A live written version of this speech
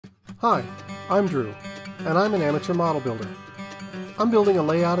Hi, I'm Drew, and I'm an amateur model builder. I'm building a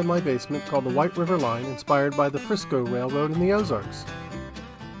layout in my basement called the White River Line, inspired by the Frisco Railroad in the Ozarks.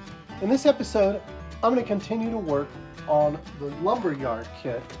 In this episode, I'm going to continue to work on the lumberyard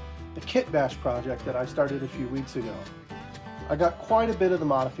kit, the kit bash project that I started a few weeks ago. I got quite a bit of the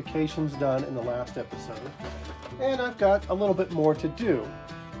modifications done in the last episode, and I've got a little bit more to do.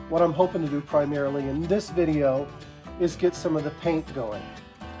 What I'm hoping to do primarily in this video is get some of the paint going.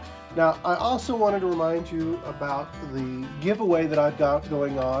 Now, I also wanted to remind you about the giveaway that I've got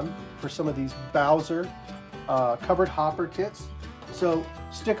going on for some of these Bowser covered hopper kits. So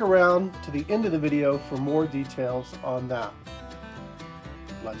stick around to the end of the video for more details on that.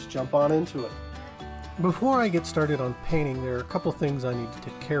 Let's jump on into it. Before I get started on painting, there are a couple things I need to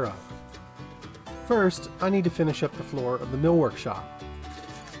take care of. First, I need to finish up the floor of the millwork shop.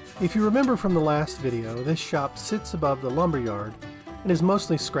 If you remember from the last video, this shop sits above the lumberyard and is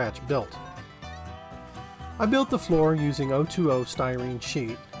mostly scratch built. I built the floor using 020 styrene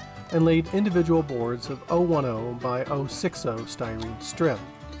sheet and laid individual boards of 010 by 060 styrene strip.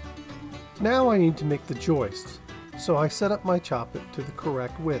 Now I need to make the joists, so I set up my chop it to the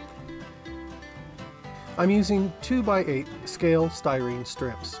correct width. I'm using 2x8 scale styrene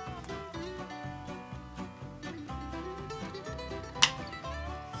strips.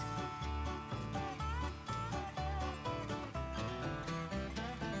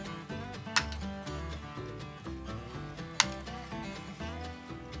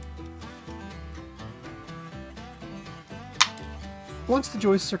 Once the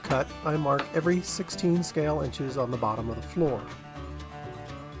joists are cut, I mark every 16 scale inches on the bottom of the floor.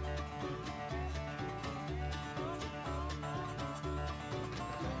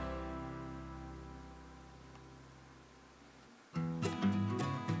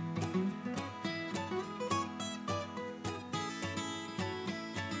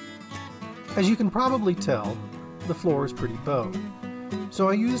 As you can probably tell, the floor is pretty bowed, so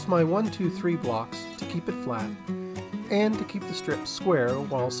I used my 1-2-3 blocks to keep it flat and to keep the strips square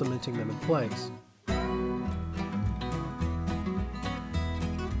while cementing them in place.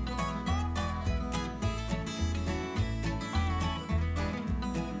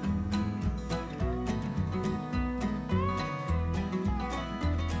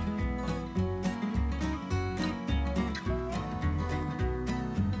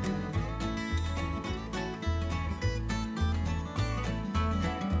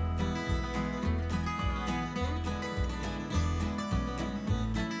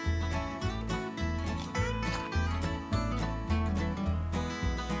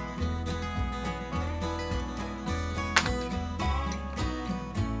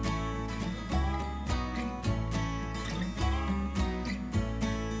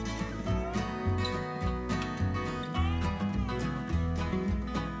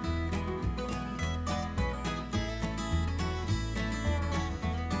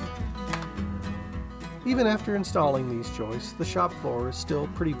 Even after installing these joists, the shop floor is still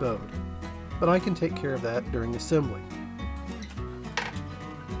pretty bowed, but I can take care of that during assembly.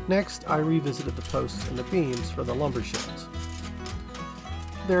 Next, I revisited the posts and the beams for the lumber sheds.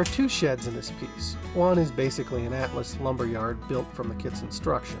 There are two sheds in this piece. One is basically an Atlas lumberyard built from the kit's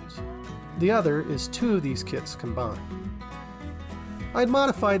instructions. The other is two of these kits combined. I'd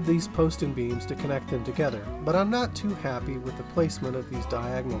modified these posts and beams to connect them together, but I'm not too happy with the placement of these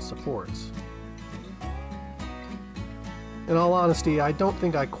diagonal supports. In all honesty, I don't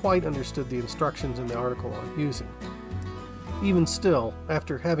think I quite understood the instructions in the article I'm using. Even still,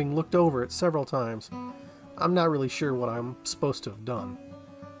 after having looked over it several times, I'm not really sure what I'm supposed to have done.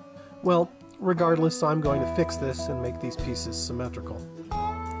 Well, regardless, I'm going to fix this and make these pieces symmetrical.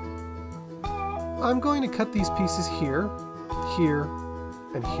 I'm going to cut these pieces here, here,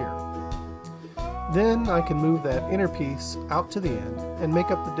 and here. Then I can move that inner piece out to the end and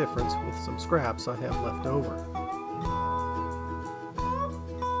make up the difference with some scraps I have left over.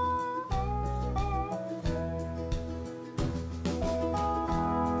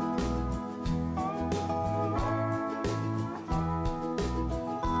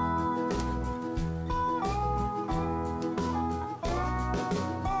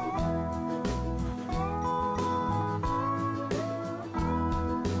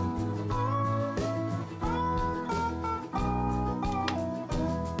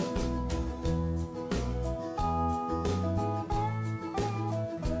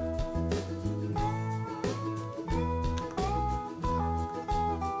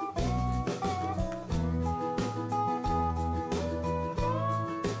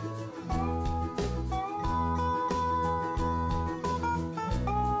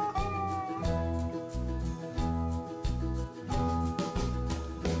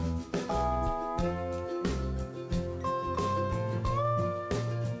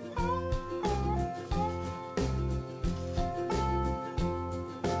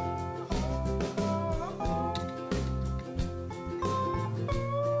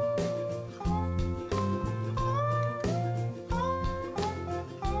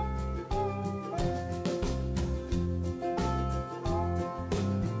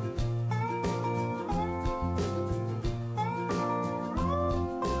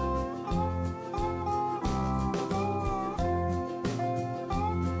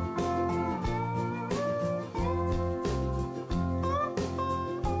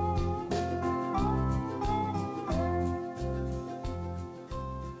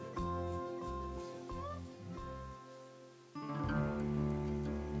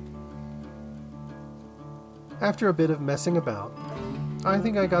 After a bit of messing about, I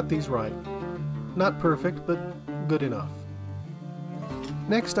think I got these right. Not perfect, but good enough.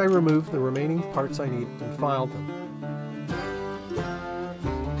 Next, I removed the remaining parts I needed and filed them.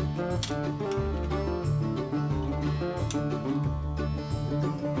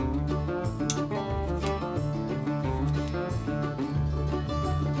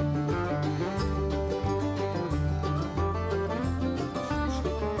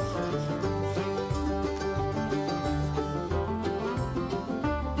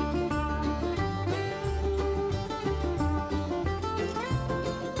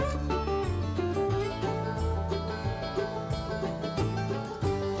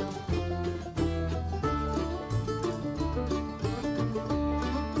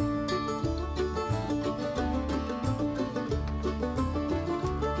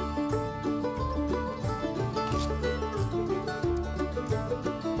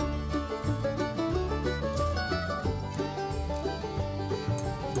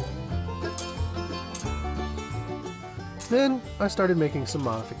 Then I started making some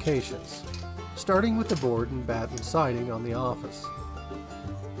modifications, starting with the board and batten siding on the office.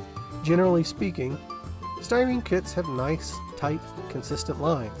 Generally speaking, styrene kits have nice, tight, consistent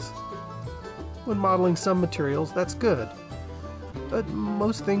lines. When modeling some materials, that's good, but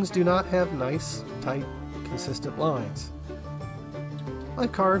most things do not have nice, tight, consistent lines. I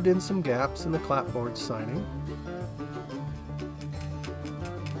carved in some gaps in the clapboard siding.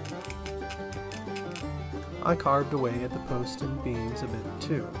 I carved away at the post and beams a bit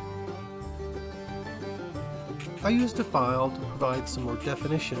too. I used a file to provide some more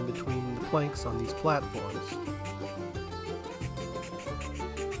definition between the planks on these platforms.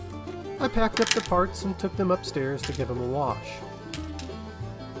 I packed up the parts and took them upstairs to give them a wash.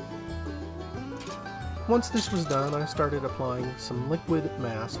 Once this was done, I started applying some liquid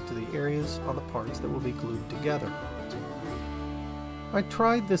mask to the areas on the parts that will be glued together. I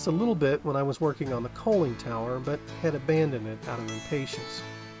tried this a little bit when I was working on the coaling tower, but had abandoned it out of impatience.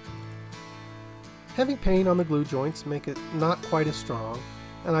 Heavy paint on the glue joints make it not quite as strong,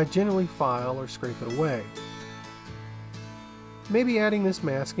 and I generally file or scrape it away. Maybe adding this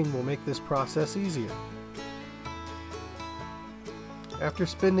masking will make this process easier. After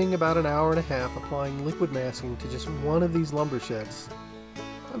spending about an hour and a half applying liquid masking to just one of these lumber sheds,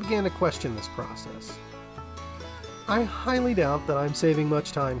 I began to question this process. I highly doubt that I'm saving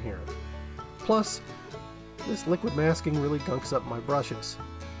much time here. Plus, this liquid masking really gunks up my brushes.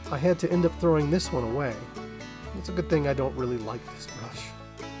 I had to end up throwing this one away. It's a good thing I don't really like this brush.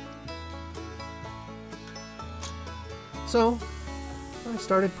 So, I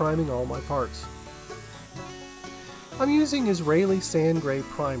started priming all my parts. I'm using Israeli Sand Gray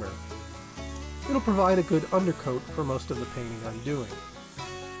Primer. It'll provide a good undercoat for most of the painting I'm doing.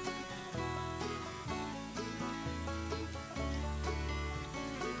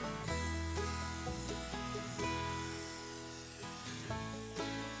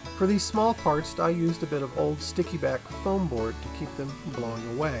 For these small parts, I used a bit of old sticky back foam board to keep them from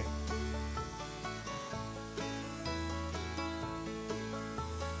blowing away.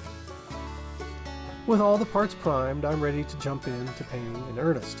 With all the parts primed, I'm ready to jump into painting in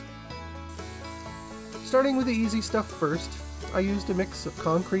earnest. Starting with the easy stuff first, I used a mix of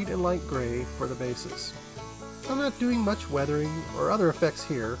concrete and light gray for the bases. I'm not doing much weathering or other effects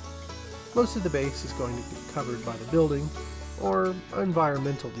here. Most of the base is going to be covered by the building or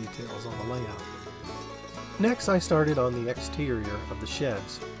environmental details on the layout. Next, I started on the exterior of the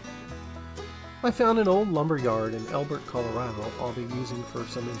sheds. I found an old lumber yard in Elbert, Colorado I'll be using for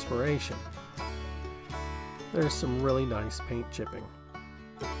some inspiration. There's some really nice paint chipping.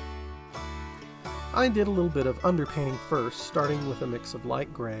 I did a little bit of underpainting first, starting with a mix of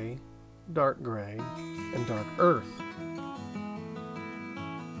light gray, dark gray, and dark earth.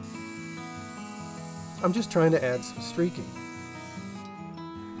 I'm just trying to add some streaking.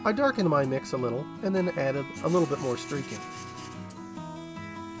 I darkened my mix a little and then added a little bit more streaking.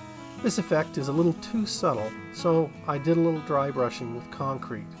 This effect is a little too subtle, so I did a little dry brushing with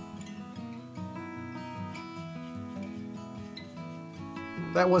concrete.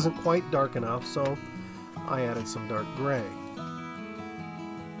 That wasn't quite dark enough, so I added some dark gray.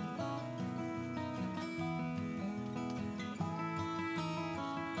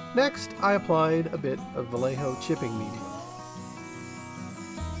 Next, I applied a bit of Vallejo chipping medium.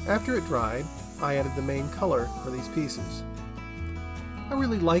 After it dried, I added the main color for these pieces. I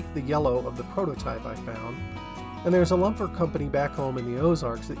really liked the yellow of the prototype I found, and there's a lumber company back home in the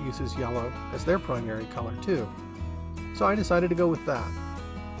Ozarks that uses yellow as their primary color too, so I decided to go with that.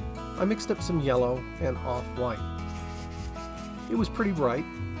 I mixed up some yellow and off-white. It was pretty bright,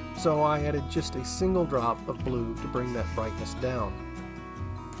 so I added just a single drop of blue to bring that brightness down.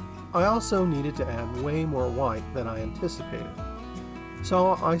 I also needed to add way more white than I anticipated,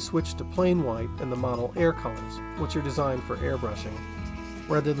 so I switched to plain white and the model air colors, which are designed for airbrushing,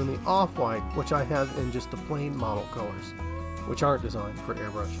 rather than the off-white, which I have in just the plain model colors, which aren't designed for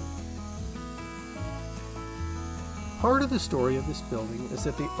airbrushing. Part of the story of this building is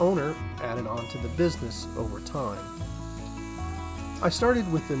that the owner added on to the business over time. I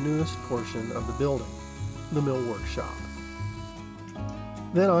started with the newest portion of the building, the millwork shop.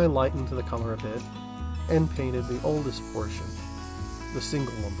 Then I lightened the color a bit and painted the oldest portion, the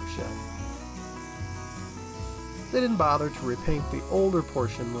single lumber shed. They didn't bother to repaint the older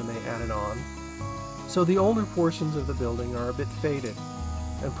portion when they added on, so the older portions of the building are a bit faded,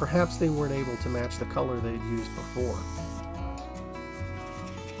 and perhaps they weren't able to match the color they'd used before.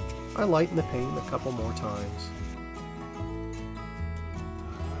 I lightened the paint a couple more times.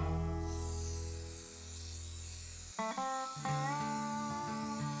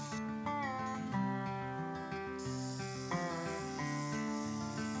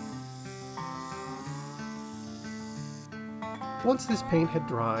 Once this paint had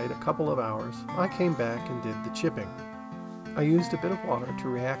dried a couple of hours, I came back and did the chipping. I used a bit of water to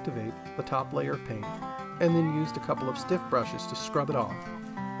reactivate the top layer of paint, and then used a couple of stiff brushes to scrub it off,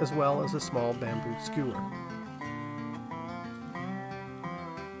 as well as a small bamboo skewer.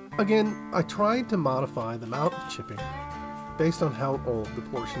 Again, I tried to modify the amount of chipping based on how old the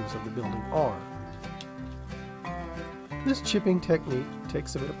portions of the building are. This chipping technique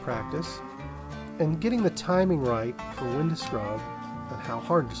takes a bit of practice, and getting the timing right for when to scrub and how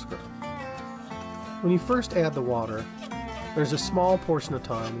hard to scrub. When you first add the water, there's a small portion of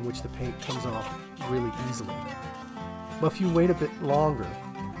time in which the paint comes off really easily. But if you wait a bit longer,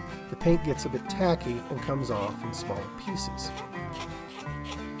 the paint gets a bit tacky and comes off in smaller pieces.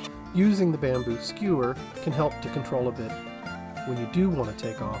 Using the bamboo skewer can help to control a bit when you do want to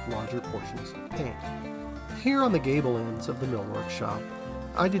take off larger portions of paint. Here on the gable ends of the millwork shop,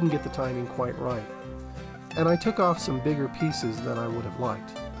 I didn't get the timing quite right, and I took off some bigger pieces than I would have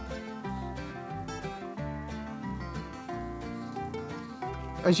liked.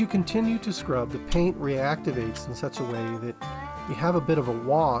 As you continue to scrub, the paint reactivates in such a way that you have a bit of a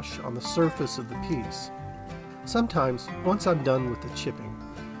wash on the surface of the piece. Sometimes, once I'm done with the chipping,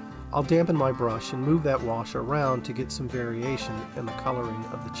 I'll dampen my brush and move that wash around to get some variation in the coloring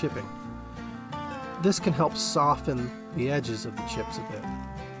of the chipping. This can help soften the edges of the chips a bit.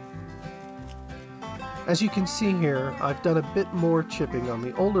 As you can see here, I've done a bit more chipping on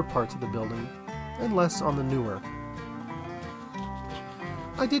the older parts of the building and less on the newer.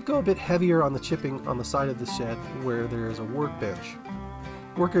 I did go a bit heavier on the chipping on the side of the shed where there is a workbench.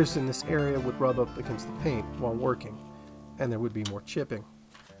 Workers in this area would rub up against the paint while working, and there would be more chipping.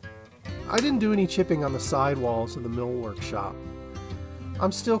 I didn't do any chipping on the side walls of the millwork shop.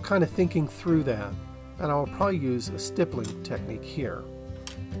 I'm still kind of thinking through that, and I'll probably use a stippling technique here.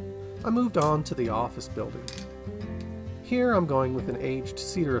 I moved on to the office building. Here I'm going with an aged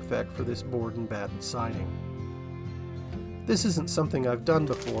cedar effect for this board and batten siding. This isn't something I've done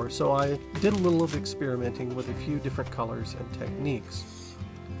before, so I did a little of experimenting with a few different colors and techniques.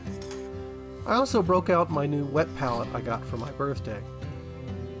 I also broke out my new wet palette I got for my birthday.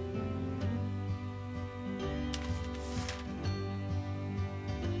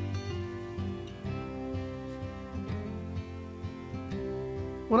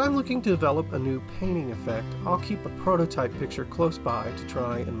 When I'm looking to develop a new painting effect, I'll keep a prototype picture close by to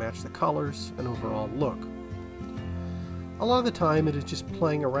try and match the colors and overall look. A lot of the time it is just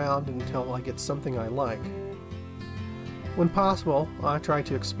playing around until I get something I like. When possible, I try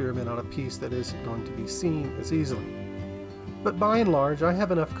to experiment on a piece that isn't going to be seen as easily. But by and large, I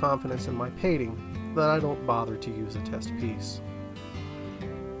have enough confidence in my painting that I don't bother to use a test piece.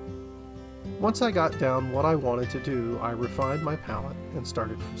 Once I got down what I wanted to do, I refined my palette and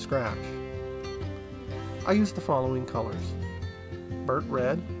started from scratch. I used the following colors: burnt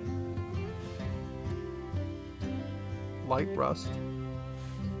red, light rust,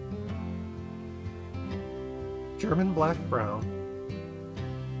 German black brown,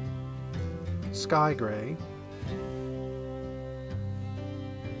 sky gray,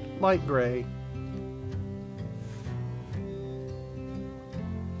 light gray,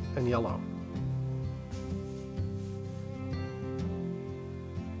 and yellow.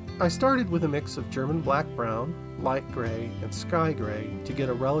 I started with a mix of German black brown, light gray, and sky gray to get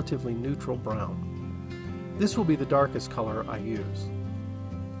a relatively neutral brown. This will be the darkest color I use.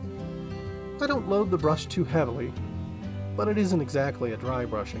 I don't load the brush too heavily, but it isn't exactly a dry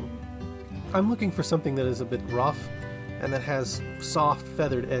brushing. I'm looking for something that is a bit rough and that has soft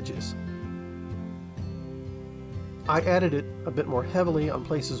feathered edges. I added it a bit more heavily on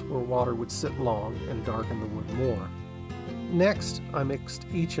places where water would sit long and darken the wood more. Next, I mixed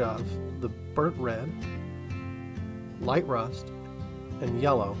each of the burnt red, light rust, and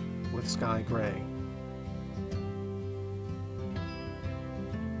yellow with sky gray.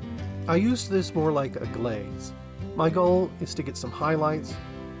 I used this more like a glaze. My goal is to get some highlights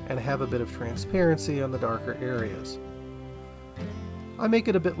and have a bit of transparency on the darker areas. I make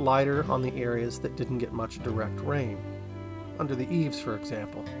it a bit lighter on the areas that didn't get much direct rain, under the eaves for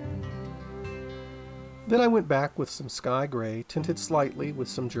example. Then I went back with some sky gray tinted slightly with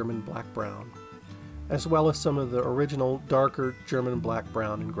some German black brown, as well as some of the original darker German black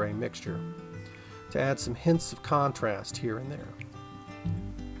brown and gray mixture, to add some hints of contrast here and there.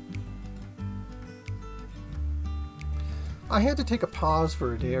 I had to take a pause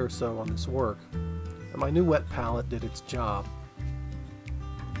for a day or so on this work, and my new wet palette did its job.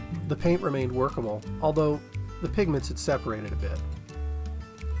 The paint remained workable, although the pigments had separated a bit.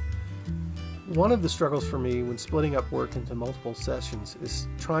 One of the struggles for me when splitting up work into multiple sessions is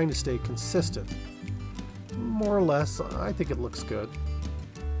trying to stay consistent. More or less, I think it looks good.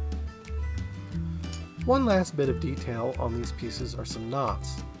 One last bit of detail on these pieces are some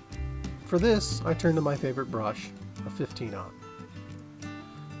knots. For this, I turned to my favorite brush, a 15-aught.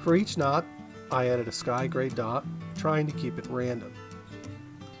 For each knot, I added a sky gray dot, trying to keep it random.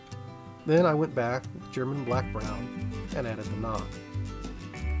 Then I went back with German black brown and added the knot.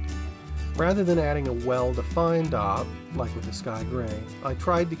 Rather than adding a well-defined dot, like with the sky gray, I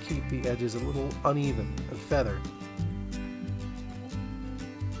tried to keep the edges a little uneven and feathered.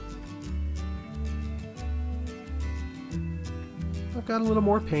 I've got a little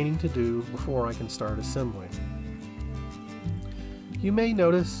more painting to do before I can start assembling. You may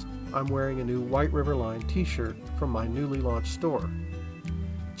notice I'm wearing a new White River Line t-shirt from my newly launched store.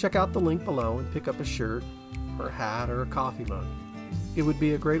 Check out the link below and pick up a shirt, or a hat, or a coffee mug. It would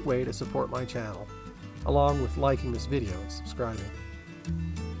be a great way to support my channel, along with liking this video and subscribing.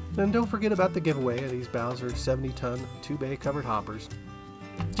 And don't forget about the giveaway of these Bowser 70-ton 2-bay covered hoppers.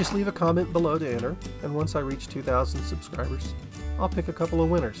 Just leave a comment below to enter, and once I reach 2,000 subscribers, I'll pick a couple of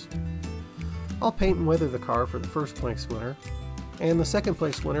winners. I'll paint and weather the car for the first place winner, and the second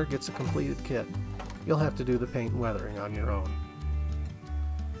place winner gets a completed kit. You'll have to do the paint and weathering on your own.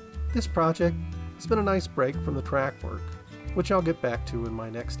 This project has been a nice break from the track work, which I'll get back to in my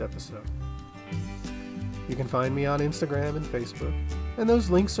next episode. You can find me on Instagram and Facebook, and those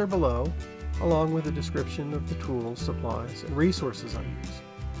links are below, along with a description of the tools, supplies, and resources I use.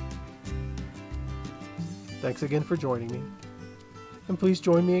 Thanks again for joining me, and please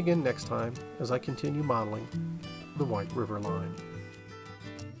join me again next time as I continue modeling the White River Line.